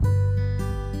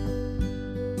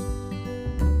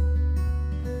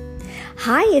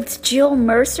Hi, it's Jill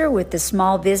Mercer with the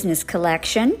Small Business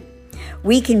Collection.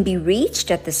 We can be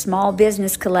reached at the Small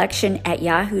Business Collection at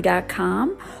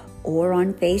yahoo.com or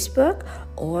on Facebook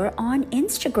or on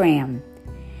Instagram.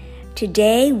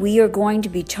 Today we are going to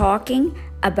be talking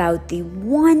about the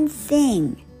one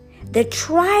thing, the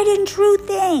tried and true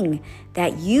thing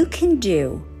that you can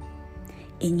do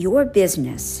in your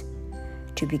business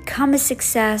to become a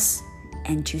success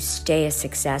and to stay a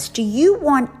success. Do you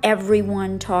want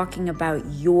everyone talking about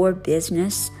your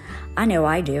business? I know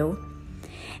I do.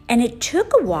 And it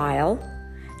took a while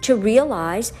to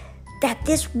realize that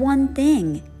this one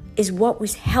thing is what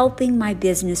was helping my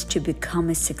business to become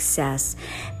a success.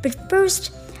 But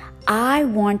first, I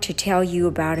want to tell you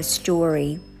about a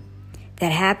story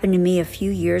that happened to me a few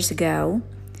years ago.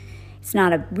 It's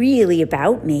not really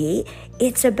about me.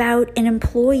 It's about an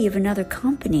employee of another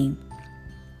company.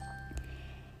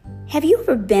 Have you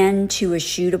ever been to a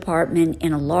shoe department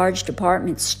in a large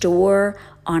department store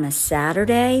on a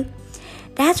Saturday?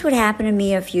 That's what happened to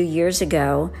me a few years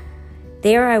ago.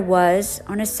 There I was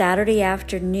on a Saturday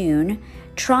afternoon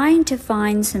trying to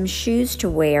find some shoes to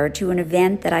wear to an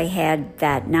event that I had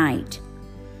that night.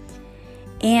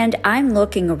 And I'm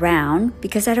looking around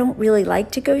because I don't really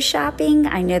like to go shopping.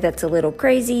 I know that's a little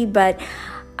crazy, but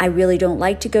I really don't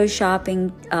like to go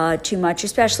shopping too much,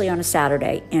 especially on a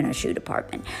Saturday in a shoe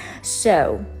department.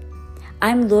 So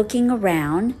I'm looking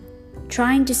around,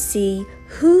 trying to see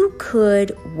who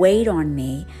could wait on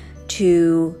me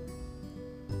to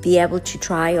be able to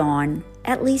try on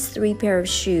at least 3 pairs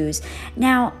of shoes.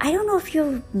 Now, I don't know if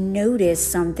you'll notice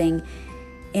something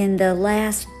in the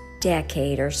last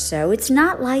decade or so. It's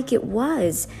not like it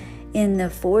was in the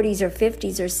 40s or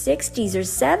 50s or 60s or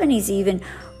 70s even,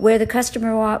 where the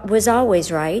customer was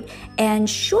always right. And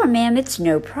sure, ma'am, it's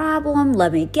no problem.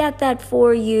 Let me get that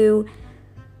for you.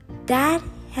 That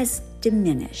has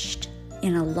diminished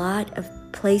in a lot of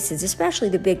places, especially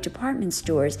the big department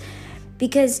stores,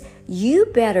 because you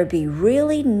better be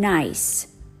really nice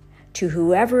to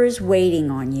whoever is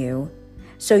waiting on you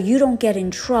so you don't get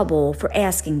in trouble for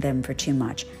asking them for too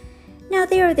much. Now,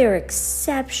 there are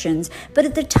exceptions, but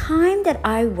at the time that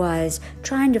I was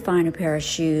trying to find a pair of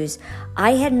shoes,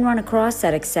 I hadn't run across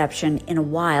that exception in a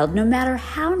while. No matter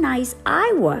how nice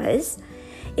I was,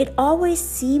 it always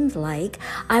seemed like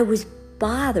I was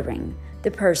bothering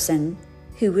the person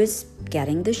who was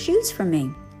getting the shoes from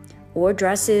me, or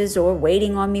dresses, or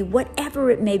waiting on me,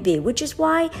 whatever it may be, which is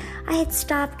why I had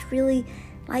stopped really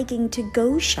liking to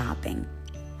go shopping.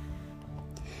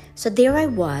 So there I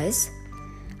was.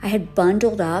 I had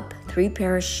bundled up 3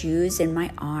 pairs of shoes in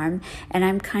my arm, and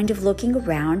I'm kind of looking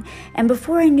around, and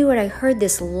before I knew it, I heard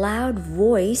this loud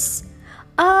voice.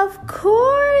 Of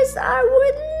course, I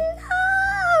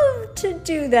would love to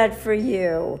do that for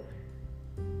you.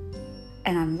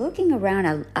 And I'm looking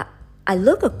around, I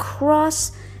look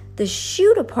across the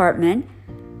shoe department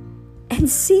and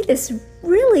see this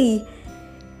really,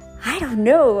 I don't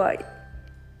know,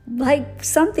 like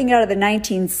something out of the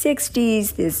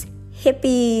 1960s, this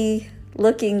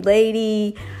hippie-looking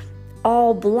lady,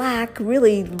 all black,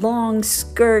 really long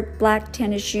skirt, black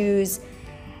tennis shoes,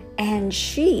 and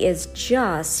she is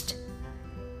just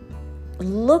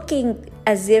looking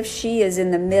as if she is in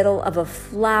the middle of a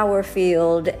flower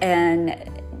field and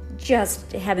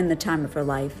just having the time of her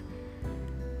life.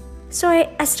 So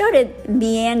I started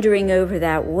meandering over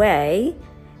that way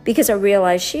because I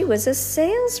realized she was a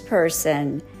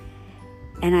salesperson.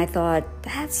 And I thought,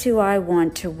 that's who I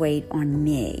want to wait on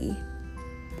me.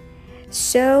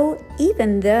 So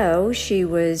even though she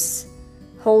was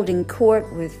holding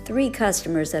court with 3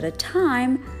 customers at a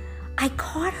time, I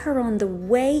caught her on the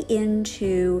way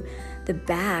into the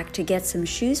back to get some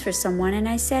shoes for someone. And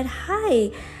I said,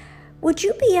 hi, would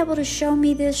you be able to show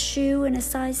me this shoe in a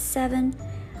size 7?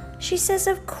 She says,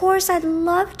 of course, I'd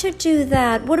love to do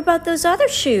that. What about those other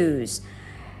shoes?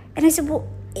 And I said, well,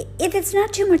 if it's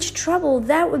not too much trouble,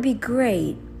 that would be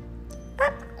great.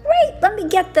 Great, let me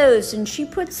get those. And she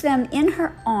puts them in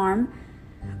her arm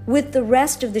with the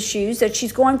rest of the shoes that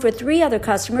she's going for 3 other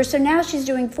customers. So now she's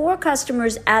doing 4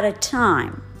 customers at a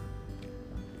time.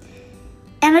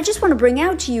 And I just want to bring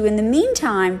out to you, in the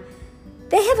meantime,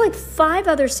 they have like 5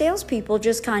 other salespeople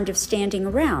just kind of standing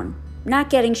around, not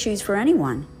getting shoes for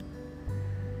anyone.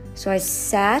 So I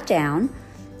sat down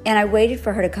and I waited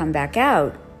for her to come back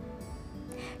out.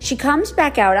 She comes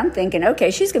back out. I'm thinking, okay,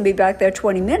 she's going to be back there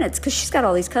 20 minutes because she's got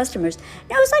all these customers.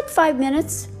 Now, it was like 5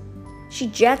 minutes. She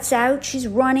jets out. She's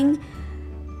running.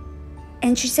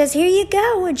 And she says, here you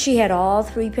go. And she had all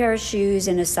 3 pairs of shoes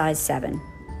in a size 7.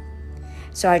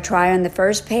 So I try on the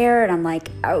first pair, and I'm like,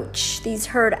 ouch, these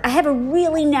hurt. I have a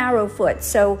really narrow foot,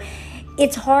 so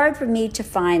it's hard for me to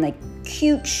find like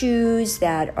cute shoes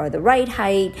that are the right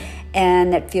height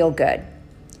and that feel good.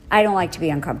 I don't like to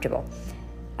be uncomfortable.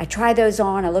 I try those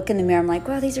on, I look in the mirror, I'm like,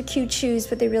 well, these are cute shoes,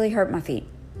 but they really hurt my feet.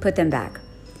 Put them back.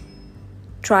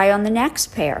 Try on the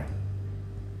next pair.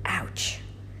 Ouch.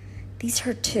 These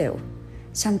hurt too.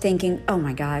 So I'm thinking, oh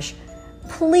my gosh,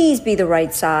 please be the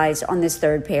right size on this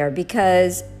third pair,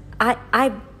 because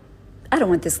I don't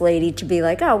want this lady to be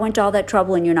like, oh, I went to all that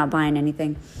trouble and you're not buying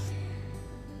anything.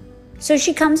 So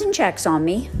she comes and checks on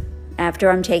me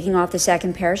after I'm taking off the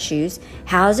second pair of shoes.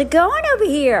 How's it going over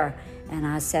here? And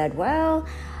I said, well,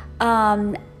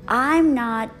 I'm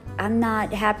not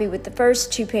happy with the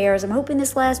first two pairs. I'm hoping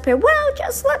this last pair. Well,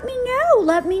 just let me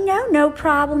know. No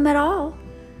problem at all.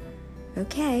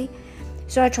 Okay.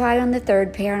 So I tried on the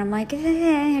third pair, and I'm like,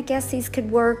 I guess these could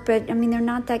work, but I mean, they're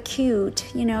not that cute.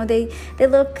 They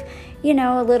look,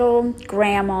 a little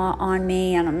grandma on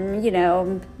me, and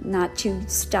I'm, not too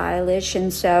stylish.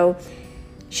 And so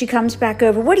she comes back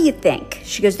over. What do you think?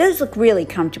 She goes, those look really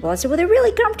comfortable. I said, well, they're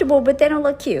really comfortable, but they don't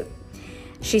look cute.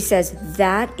 She says,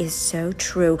 that is so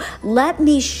true. Let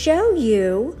me show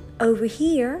you over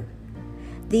here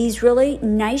these really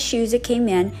nice shoes that came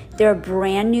in. They're a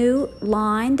brand new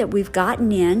line that we've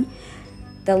gotten in.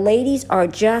 The ladies are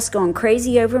just going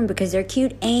crazy over them because they're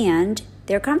cute and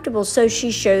they're comfortable. So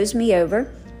she shows me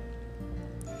over,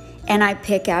 and I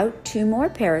pick out 2 more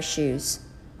pair of shoes.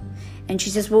 And she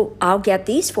says, well, I'll get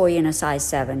these for you in a size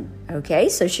 7. Okay,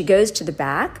 so she goes to the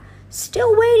back,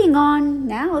 still waiting on,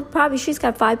 now probably she's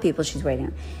got 5 people she's waiting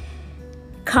on.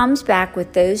 Comes back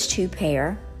with those 2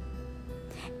 pair.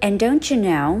 And don't you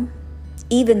know,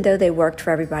 even though they worked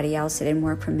for everybody else, it didn't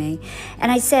work for me.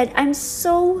 And I said, I'm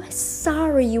so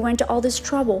sorry you went to all this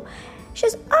trouble. She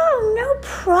says, oh, no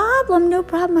problem.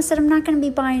 I said, I'm not going to be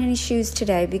buying any shoes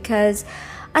today because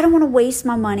I don't want to waste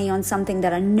my money on something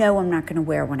that I know I'm not going to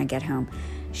wear when I get home.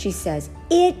 She says,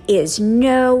 it is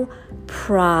no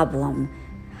problem.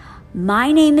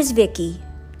 My name is Vicki.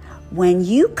 When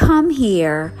you come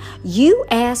here, you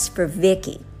ask for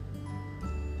Vicki.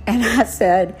 And I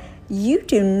said, you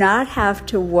do not have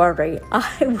to worry.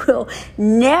 I will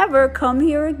never come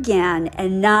here again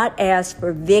and not ask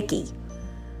for Vicki.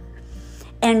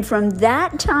 And from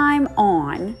that time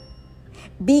on,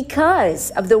 because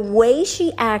of the way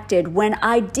she acted when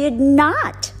I did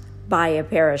not buy a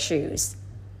pair of shoes,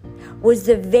 was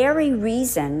the very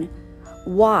reason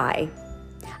why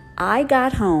I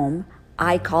got home,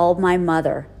 I called my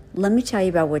mother. Let me tell you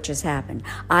about what just happened.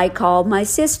 I called my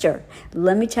sister.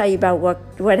 Let me tell you about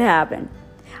what happened.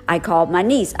 I called my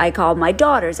niece. I called my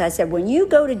daughters. I said, when you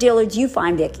go to Dillard's, you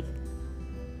find Vicki.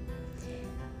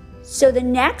 So the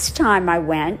next time I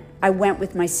went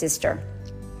with my sister.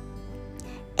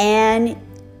 And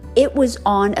it was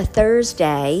on a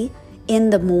Thursday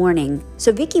in the morning.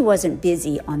 So Vicki wasn't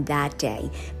busy on that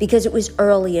day because it was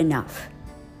early enough.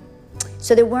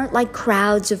 So there weren't like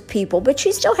crowds of people, but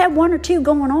she still had 1 or 2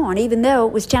 going on, even though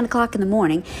it was 10 o'clock in the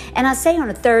morning. And I say on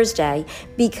a Thursday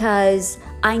because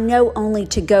I know only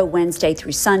to go Wednesday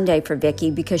through Sunday for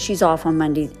Vicki because she's off on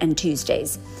Mondays and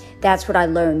Tuesdays. That's what I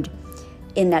learned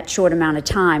in that short amount of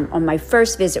time on my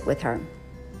first visit with her.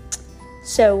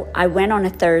 So I went on a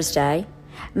Thursday.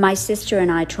 My sister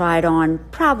and I tried on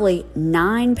probably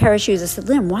 9 pair of shoes. I said,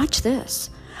 Lynn, watch this.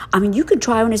 I mean, you can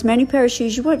try on as many pair of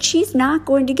shoes you want. She's not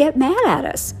going to get mad at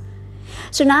us.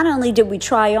 So not only did we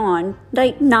try on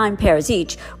like 9 pairs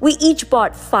each, we each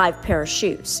bought 5 pair of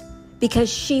shoes because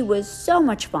she was so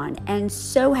much fun and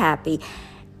so happy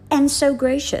and so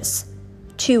gracious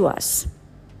to us.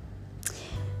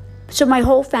 So my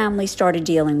whole family started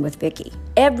dealing with Vicki.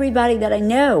 Everybody that I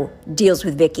know deals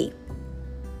with Vicki.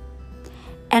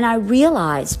 And I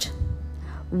realized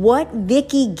what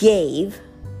Vicki gave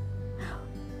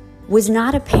was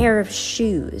not a pair of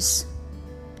shoes.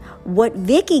 What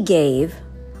Vicki gave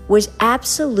was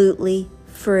absolutely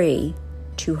free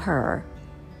to her.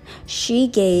 She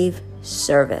gave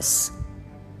service.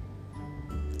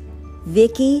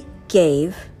 Vicki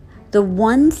gave the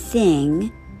one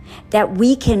thing that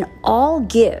we can all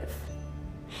give.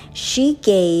 She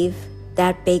gave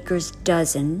that baker's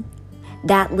dozen,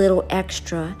 that little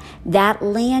extra, that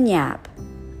lanyard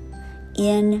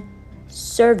in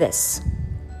service.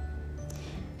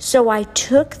 So I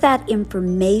took that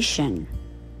information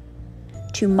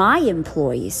to my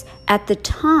employees. At the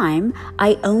time,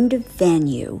 I owned a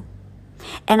venue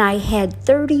and I had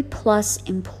 30 plus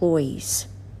employees.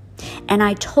 And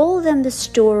I told them the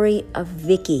story of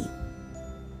Vicki.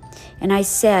 And I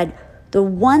said, the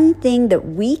one thing that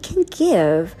we can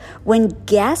give when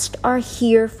guests are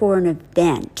here for an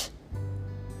event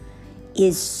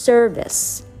is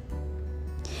service.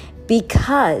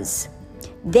 because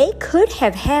they could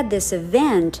have had this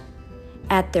event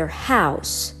at their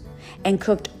house and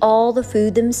cooked all the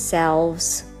food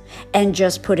themselves and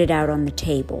just put it out on the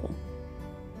table.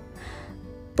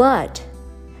 But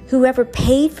whoever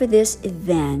paid for this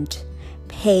event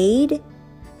paid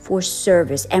for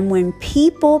service. And when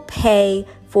people pay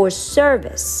for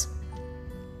service,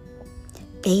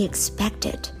 they expect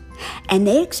it. And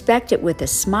they expect it with a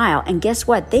smile. And guess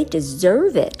what? They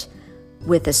deserve it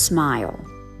with a smile.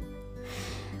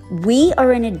 We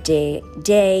are in a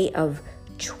day of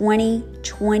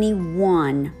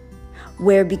 2021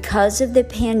 where, because of the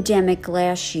pandemic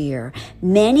last year,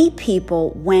 many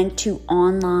people went to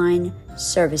online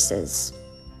services,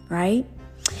 right?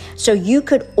 So you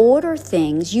could order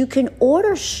things. You can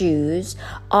order shoes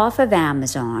off of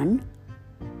Amazon,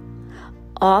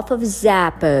 off of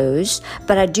Zappos,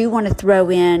 but I do want to throw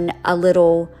in a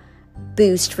little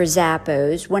boost for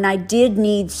Zappos. When I did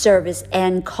need service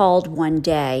and called one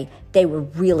day, they were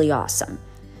really awesome.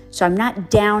 So I'm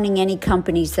not downing any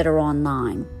companies that are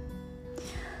online.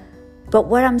 But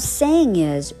what I'm saying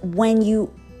is, when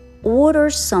you order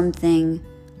something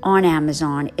on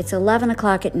Amazon, it's 11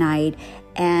 o'clock at night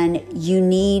and you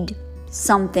need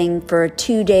something for a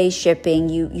 2-day shipping.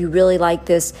 You really like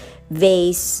this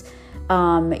vase.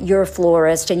 You're a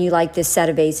florist and you like this set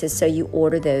of vases, so you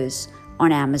order those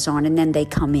on Amazon and then they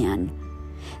come in.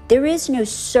 There is no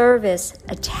service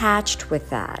attached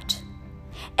with that,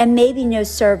 and maybe no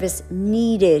service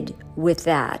needed with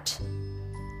that.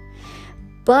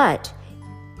 But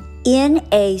in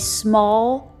a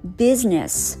small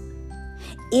business,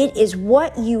 it is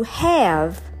what you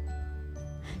have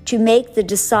to make the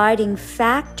deciding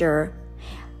factor.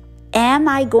 Am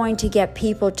I going to get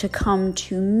people to come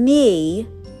to me?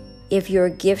 If you're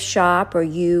a gift shop or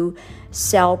you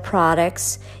sell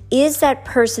products, is that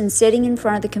person sitting in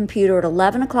front of the computer at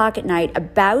 11 o'clock at night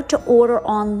about to order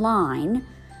online?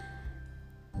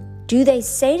 Do they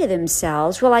say to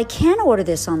themselves, well, I can order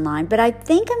this online, but I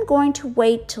think I'm going to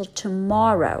wait till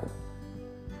tomorrow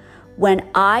when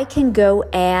I can go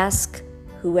ask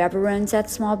whoever owns that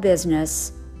small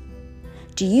business,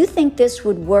 do you think this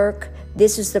would work?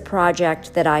 This is the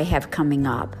project that I have coming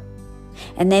up.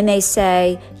 And they may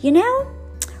say,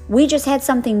 we just had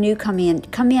something new come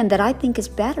in that I think is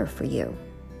better for you.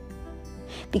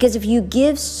 Because if you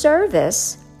give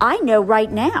service, I know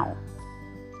right now,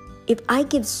 if I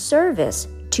give service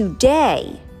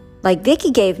today, like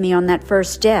Vicki gave me on that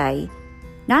first day,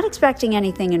 not expecting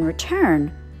anything in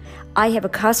return, I have a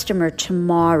customer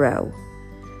tomorrow.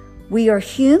 We are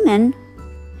human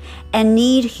and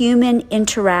need human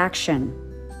interaction.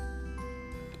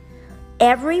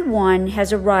 Everyone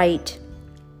has a right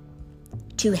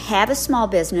to have a small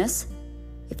business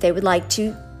if they would like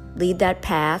to lead that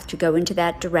path, to go into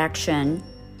that direction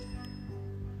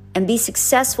and be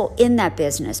successful in that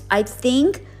business. I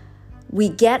think we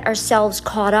get ourselves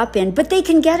caught up in, but they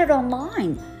can get it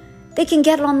online. They can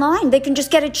get it online. They can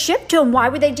just get it shipped to them. Why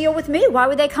would they deal with me? Why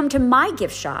would they come to my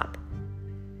gift shop?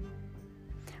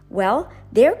 Well,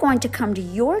 they're going to come to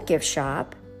your gift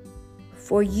shop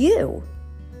for you.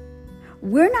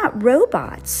 We're not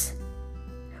robots.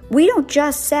 We don't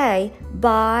just say,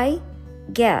 buy,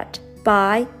 get,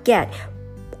 buy, get.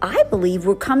 I believe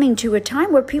we're coming to a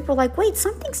time where people are like, wait,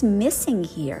 something's missing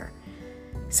here.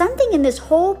 Something in this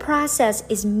whole process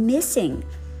is missing.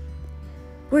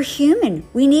 We're human.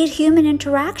 We need human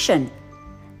interaction.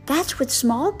 That's what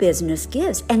small business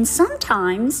gives. And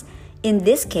sometimes, in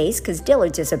this case, because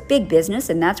Dillard's is a big business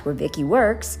and that's where Vicki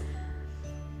works,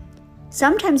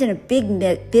 sometimes in a big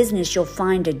business you'll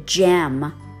find a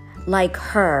gem like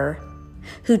her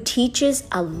who teaches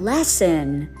a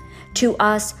lesson to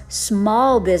us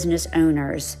small business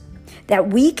owners that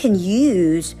we can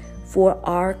use for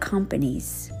our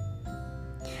companies.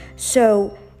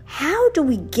 So how do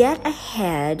we get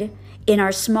ahead in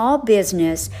our small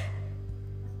business?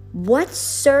 What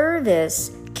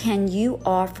service can you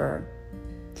offer?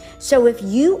 So if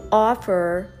you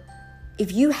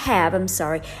have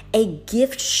a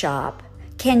gift shop,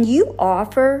 can you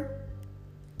offer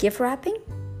gift wrapping?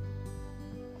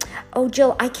 Oh,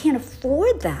 Jill, I can't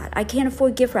afford that. I can't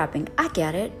afford gift wrapping. I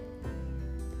get it.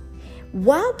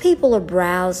 While people are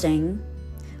browsing,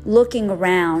 looking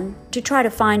around to try to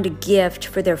find a gift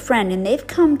for their friend, and they've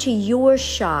come to your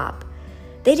shop,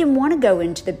 they didn't want to go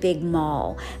into the big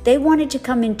mall. They wanted to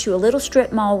come into a little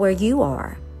strip mall where you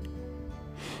are.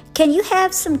 Can you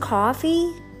have some coffee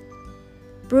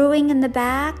brewing in the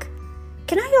back?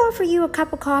 Can I offer you a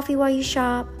cup of coffee while you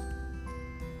shop?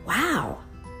 Wow.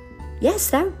 Yes,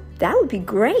 that would be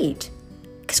great.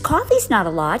 Because coffee's not a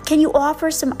lot. Can you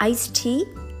offer some iced tea?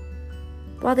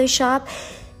 while they shop?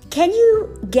 Can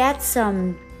you get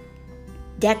some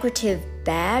decorative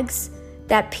bags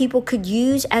that people could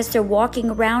use as they're walking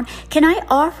around? Can I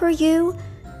offer you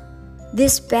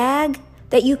this bag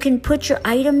that you can put your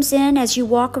items in as you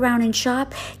walk around and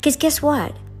shop? Because guess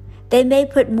what? They may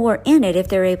put more in it if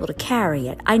they're able to carry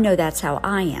it. I know that's how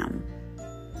I am.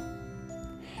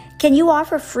 Can you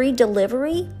offer free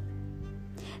delivery?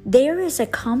 There is a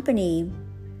company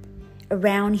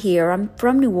around here. I'm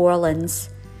from New Orleans.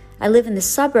 I live in the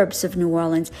suburbs of New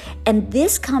Orleans, and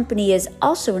this company is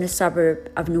also in a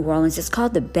suburb of New Orleans. It's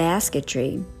called The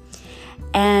Basketry.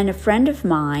 And a friend of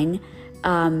mine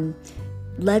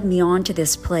led me on to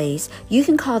this place. You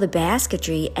can call The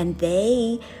Basketry, and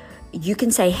you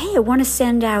can say, hey, I want to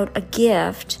send out a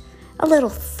gift, a little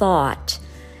thought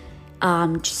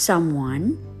to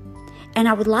someone, and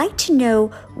I would like to know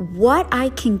what I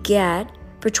can get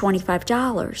for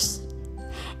 $25.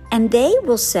 And they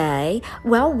will say,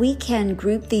 well, we can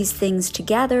group these things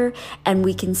together and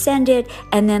we can send it,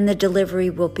 and then the delivery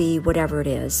will be whatever it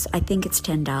is. I think it's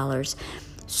 $10.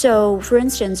 So, for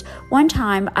instance, one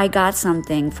time I got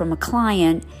something from a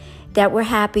client that were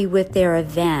happy with their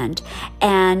event,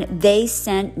 and they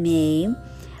sent me,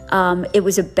 it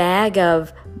was a bag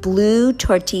of blue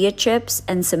tortilla chips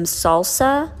and some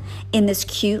salsa in this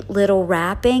cute little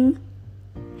wrapping.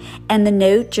 And the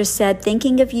note just said,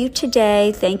 thinking of you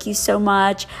today. Thank you so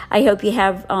much. I hope you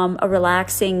have a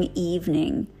relaxing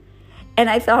evening. And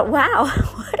I thought, wow,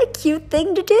 what a cute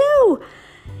thing to do.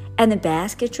 And The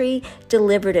Basketry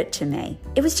delivered it to me.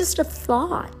 It was just a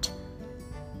thought.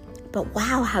 But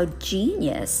wow, how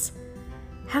genius.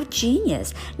 How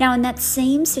genius. Now, in that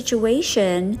same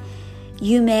situation,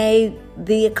 you may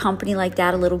be a company like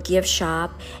that, a little gift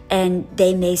shop, and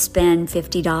they may spend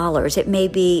 $50. It may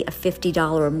be a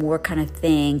 $50 or more kind of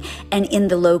thing. And in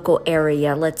the local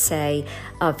area, let's say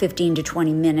 15 to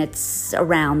 20 minutes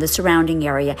around the surrounding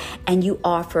area, and you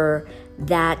offer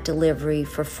that delivery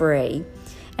for free.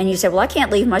 And you say, well, I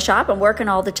can't leave my shop. I'm working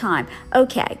all the time.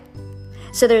 Okay.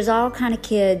 So there's all kind of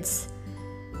kids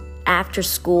after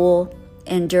school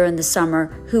and during the summer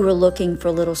who are looking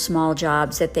for little small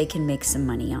jobs that they can make some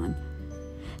money on.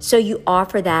 So you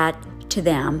offer that to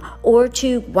them, or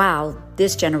to,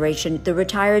 this generation, the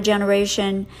retired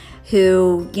generation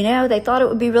who, they thought it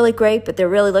would be really great, but they're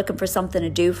really looking for something to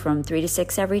do from 3 to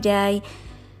 6 every day.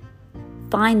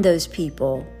 Find those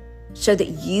people so that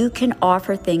you can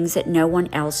offer things that no one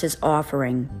else is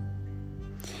offering.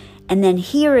 And then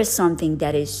here is something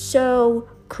that is so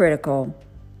critical.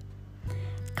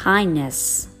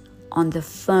 Kindness on the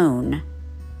phone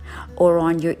or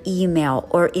on your email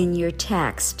or in your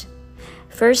text.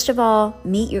 First of all,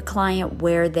 meet your client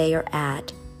where they are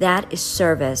at. That is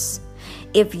service.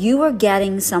 If you are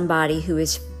getting somebody who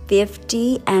is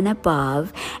 50 and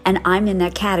above, and I'm in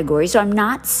that category, so I'm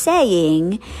not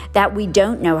saying that we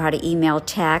don't know how to email,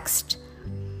 text,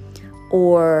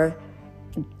 or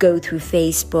go through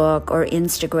Facebook or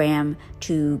Instagram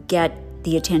to get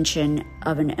the attention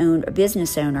of a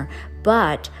business owner.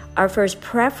 But our first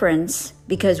preference,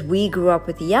 because we grew up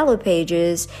with the Yellow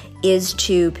Pages, is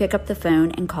to pick up the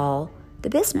phone and call the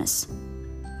business.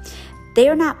 They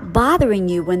are not bothering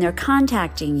you when they're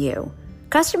contacting you.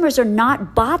 Customers are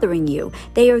not bothering you.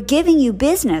 They are giving you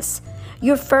business.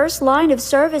 Your first line of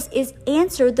service is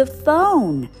answer the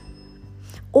phone.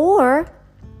 Or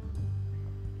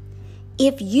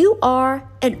if you are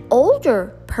an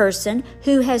older person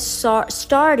who has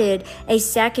started a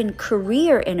second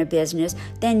career in a business,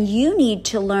 then you need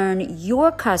to learn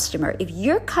your customer. If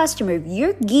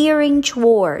you're gearing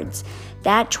towards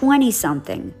that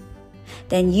 20-something,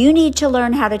 then you need to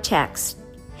learn how to text,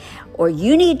 or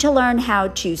you need to learn how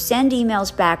to send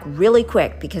emails back really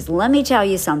quick, because let me tell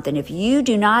you something, if you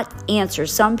do not answer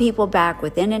some people back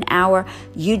within an hour,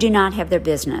 you do not have their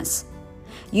business.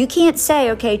 You can't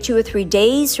say, okay, 2 or 3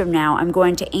 days from now, I'm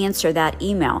going to answer that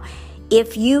email.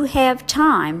 If you have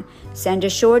time, send a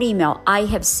short email. I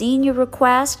have seen your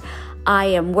request. I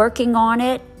am working on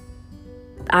it.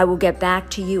 I will get back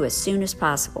to you as soon as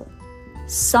possible.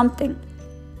 Something.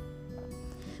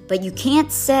 But you can't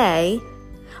say,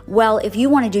 well, if you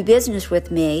want to do business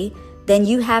with me, then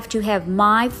you have to have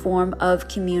my form of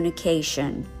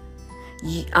communication.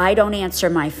 I don't answer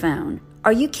my phone.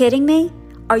 Are you kidding me?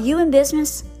 Are you in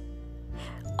business?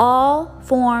 All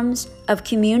forms of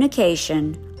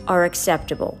communication are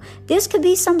acceptable. This could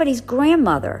be somebody's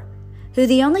grandmother who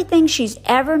the only thing she's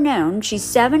ever known, she's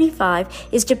 75,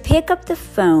 is to pick up the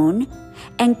phone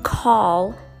and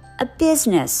call a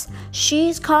business.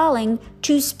 She's calling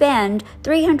to spend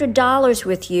 $300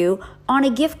 with you on a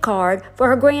gift card for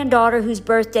her granddaughter whose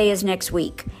birthday is next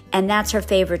week, and that's her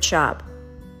favorite shop.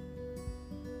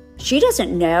 She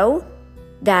doesn't know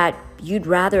that you'd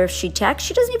rather if she texts.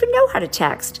 She doesn't even know how to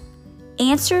text.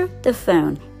 Answer the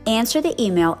phone, answer the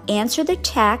email, answer the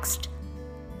text.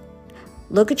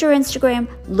 Look at your Instagram,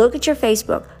 look at your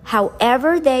Facebook.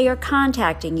 However they are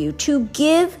contacting you to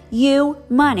give you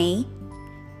money,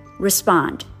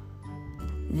 respond.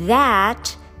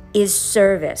 That is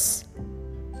service.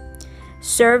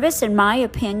 Service, in my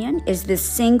opinion, is the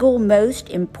single most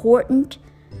important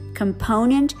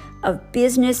component of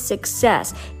business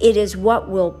success. It is what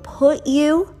will put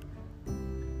you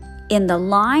in the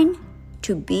line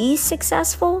to be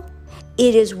successful.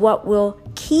 It is what will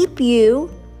keep you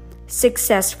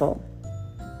successful.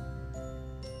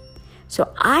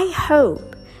 So I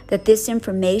hope that this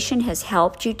information has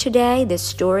helped you today. This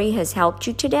story has helped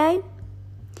you today.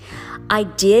 I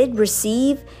did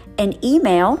receive an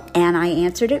email and I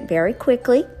answered it very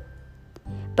quickly,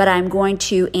 but I'm going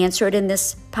to answer it in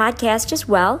this podcast as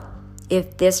well.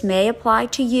 If this may apply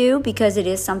to you, because it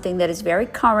is something that is very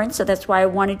current, so that's why I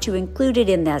wanted to include it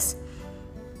in this.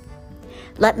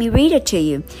 Let me read it to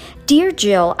you. Dear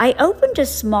Jill, I opened a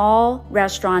small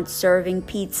restaurant serving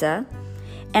pizza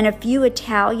and a few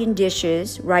Italian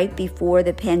dishes right before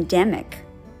the pandemic.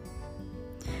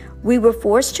 We were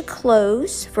forced to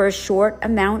close for a short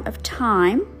amount of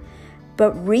time,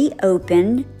 but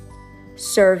reopened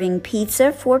serving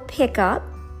pizza for pickup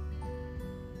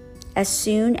as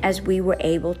soon as we were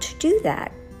able to do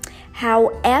that.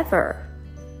 However,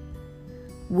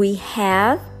 we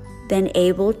have been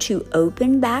able to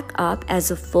open back up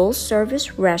as a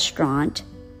full-service restaurant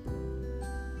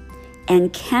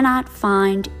and cannot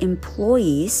find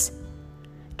employees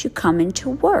to come into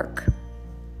work.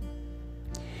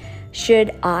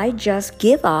 Should I just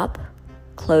give up,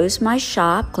 close my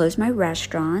shop, close my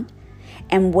restaurant,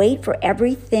 and wait for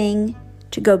everything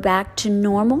to go back to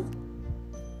normal?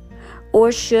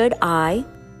 Or should I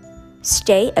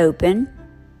stay open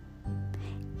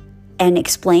and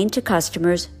explain to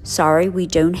customers, sorry, we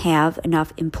don't have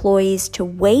enough employees to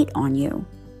wait on you?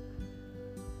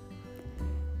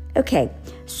 Okay,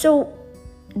 so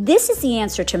this is the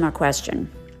answer to my question.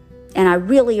 And I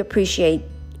really appreciate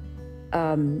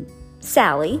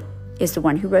Sally is the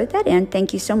one who wrote that in.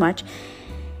 Thank you so much.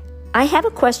 I have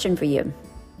a question for you.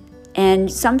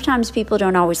 And sometimes people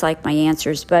don't always like my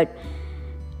answers, but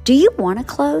do you want to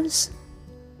close?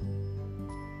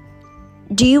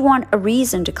 Do you want a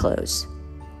reason to close?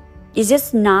 Is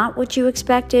this not what you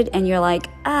expected? And you're like,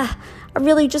 I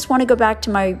really just want to go back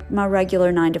to my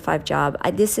regular 9-to-5 job.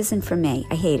 This isn't for me.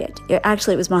 I hate it.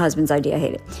 Actually, it was my husband's idea. I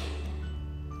hate it.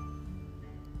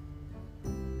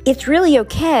 It's really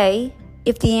okay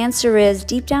if the answer is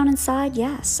deep down inside,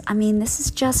 yes. I mean, this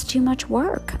is just too much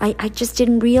work. I just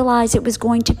didn't realize it was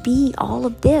going to be all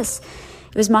of this.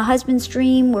 It was my husband's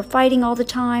dream. We're fighting all the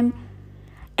time.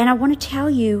 And I want to tell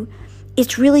you,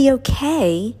 it's really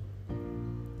okay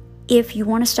if you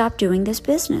want to stop doing this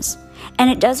business. And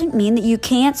it doesn't mean that you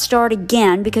can't start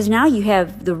again, because now you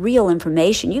have the real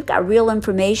information. You've got real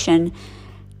information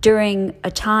during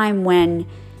a time when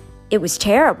it was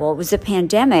terrible. It was a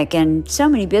pandemic and so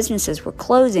many businesses were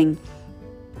closing.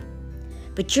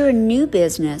 But you're a new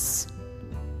business,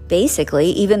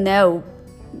 basically, even though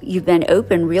you've been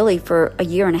open really for a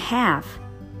year and a half.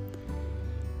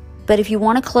 But if you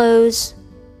want to close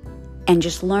and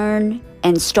just learn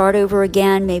and start over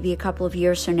again, maybe a couple of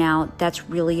years from now, that's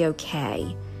really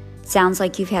okay. Sounds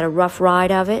like you've had a rough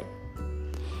ride of it,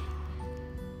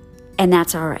 and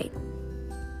that's all right.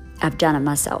 I've done it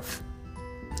myself.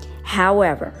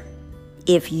 However,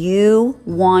 if you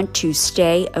want to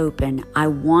stay open, I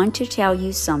want to tell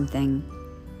you something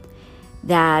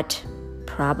that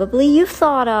probably you've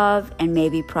thought of and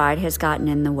maybe pride has gotten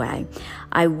in the way.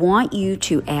 I want you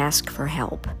to ask for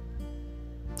help.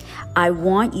 I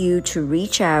want you to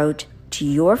reach out to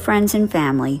your friends and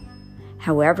family,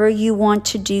 however you want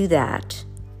to do that.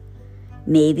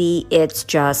 Maybe it's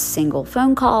just single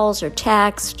phone calls or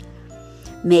text.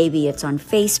 Maybe it's on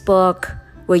Facebook,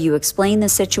 where you explain the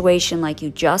situation like you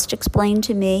just explained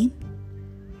to me.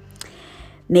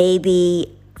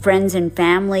 Maybe friends and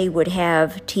family would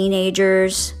have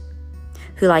teenagers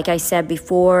who, like I said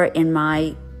before in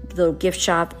my little gift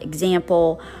shop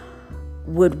example,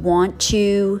 would want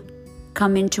to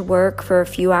come into work for a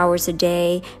few hours a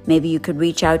day. Maybe you could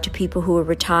reach out to people who are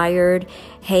retired.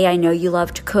 Hey, I know you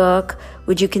love to cook.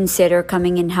 Would you consider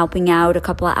coming and helping out a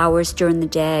couple of hours during the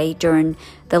day, during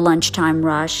the lunchtime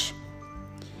rush?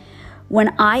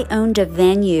 When I owned a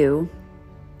venue,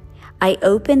 I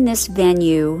opened this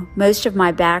venue. Most of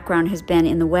my background has been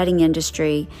in the wedding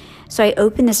industry. So I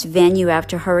opened this venue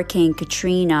after Hurricane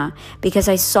Katrina because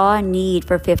I saw a need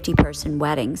for 50-person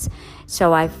weddings.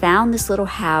 So I found this little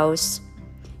house.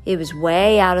 It was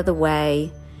way out of the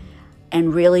way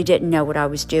and really didn't know what I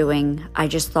was doing. I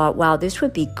just thought, wow, this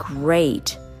would be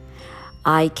great.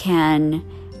 I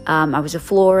was a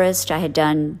florist. I had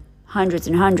done hundreds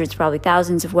and hundreds, probably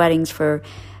thousands of weddings for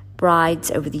brides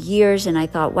over the years. And I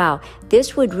thought, wow,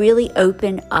 this would really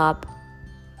open up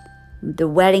the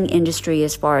wedding industry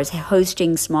as far as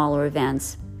hosting smaller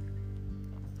events.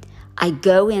 I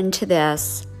go into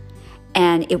this,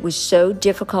 and it was so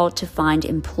difficult to find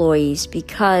employees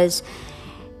because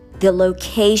the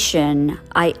location,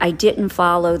 I didn't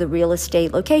follow the real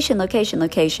estate location.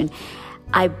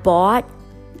 I bought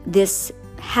this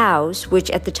house,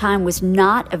 which at the time was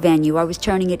not a venue. I was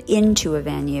turning it into a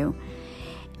venue.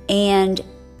 And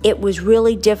it was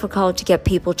really difficult to get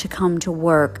people to come to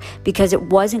work because it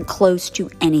wasn't close to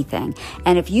anything.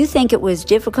 And if you think it was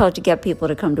difficult to get people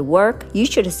to come to work, you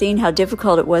should have seen how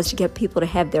difficult it was to get people to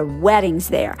have their weddings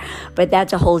there. But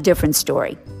that's a whole different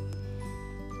story.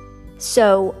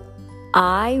 So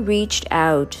I reached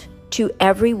out to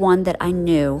everyone that I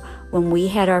knew when we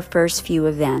had our first few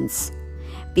events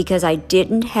because I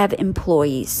didn't have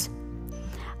employees.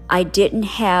 I didn't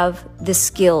have the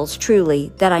skills,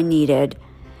 truly, that I needed.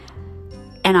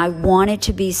 And I wanted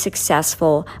to be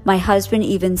successful. My husband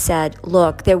even said,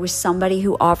 look, there was somebody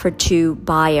who offered to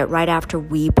buy it right after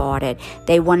we bought it.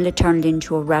 They wanted to turn it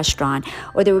into a restaurant.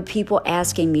 Or there were people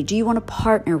asking me, do you want to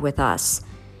partner with us?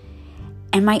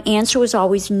 And my answer was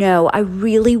always no. I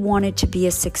really wanted to be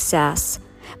a success.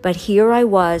 But here I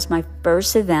was, my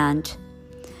first event.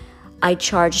 I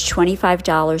charged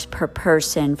 $25 per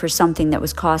person for something that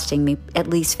was costing me at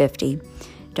least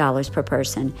 $50 per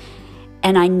person.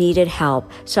 And I needed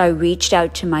help. So I reached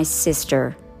out to my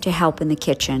sister to help in the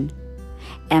kitchen.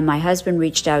 And my husband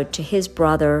reached out to his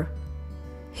brother,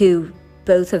 who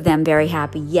both of them very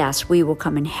happy, yes, we will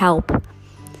come and help.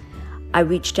 I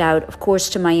reached out, of course,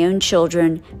 to my own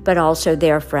children, but also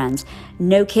their friends.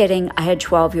 No kidding, I had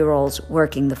 12-year-olds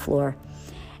working the floor.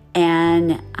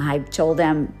 And I told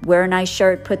them, wear a nice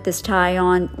shirt, put this tie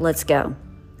on, let's go.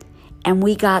 And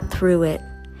we got through it.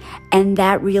 And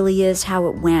that really is how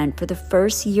it went for the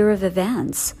first year of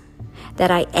events,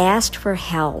 that I asked for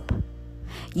help.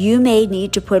 You may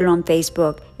need to put it on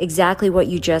Facebook, exactly what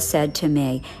you just said to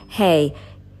me. Hey,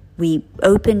 we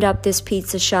opened up this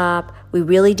pizza shop. We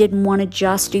really didn't want to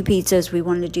just do pizzas. We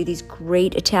wanted to do these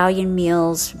great Italian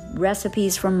meals,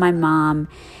 recipes from my mom.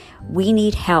 We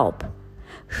need help.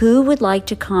 Who would like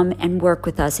to come and work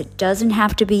with us? It doesn't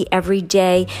have to be every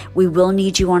day. We will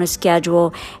need you on a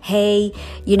schedule. Hey,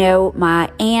 my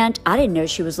aunt, I didn't know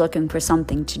she was looking for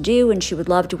something to do, and she would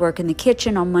love to work in the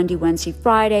kitchen on Monday, Wednesday,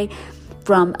 Friday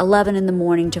from 11 in the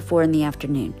morning to 4 in the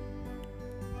afternoon.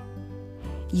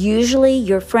 Usually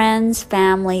your friends,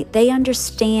 family, they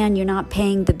understand you're not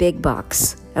paying the big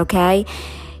bucks, okay?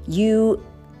 You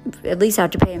at least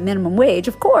have to pay a minimum wage,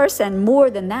 of course, and more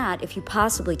than that if you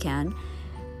possibly can.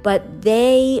 But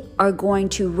they are going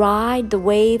to ride the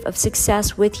wave of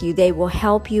success with you. They will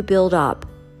help you build up,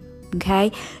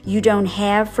 okay? You don't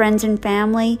have friends and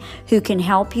family who can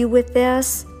help you with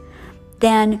this?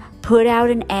 Then put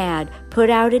out an ad. Put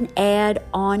out an ad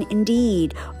on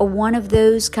Indeed or one of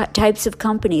those types of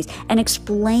companies and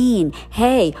explain,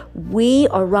 hey, we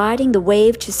are riding the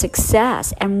wave to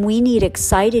success and we need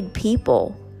excited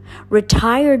people,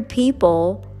 retired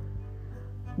people.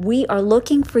 We are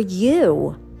looking for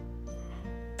you.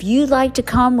 If you'd like to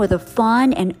come with a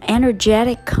fun and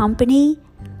energetic company,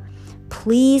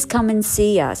 please come and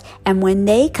see us. And when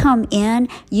they come in,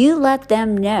 you let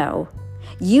them know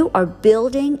you are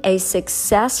building a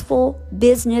successful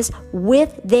business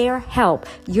with their help.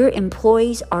 Your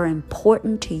employees are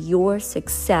important to your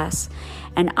success.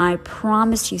 And I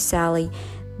promise you, Sally,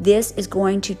 this is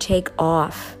going to take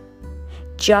off.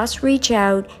 Just reach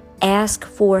out. Ask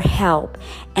for help.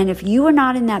 And if you are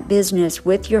not in that business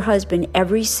with your husband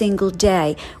every single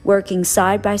day, working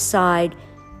side by side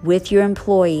with your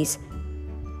employees,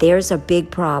 there's a big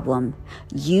problem.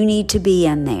 You need to be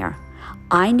in there.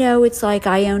 I know it's like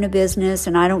I own a business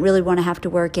and I don't really want to have to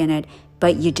work in it,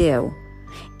 but you do.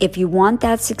 If you want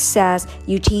that success,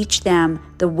 you teach them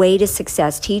the way to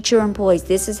success. Teach your employees,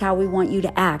 this is how we want you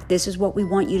to act. This is what we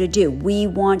want you to do. We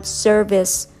want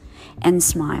service and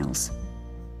smiles.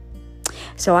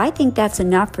 So I think that's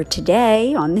enough for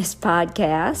today on this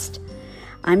podcast.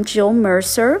 I'm Jill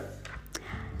Mercer.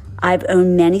 I've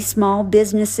owned many small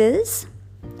businesses.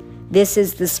 This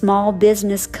is the Small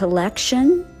Business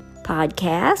Collection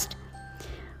podcast.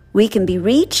 We can be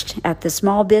reached at the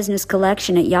Small Business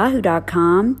Collection at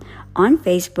yahoo.com, on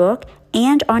Facebook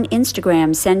and on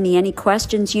Instagram. Send me any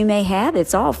questions you may have.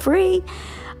 It's all free.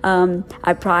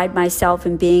 I pride myself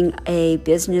in being a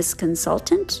business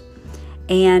consultant,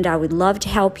 and I would love to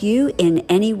help you in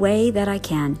any way that I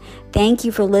can. Thank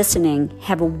you for listening.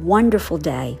 Have a wonderful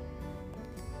day.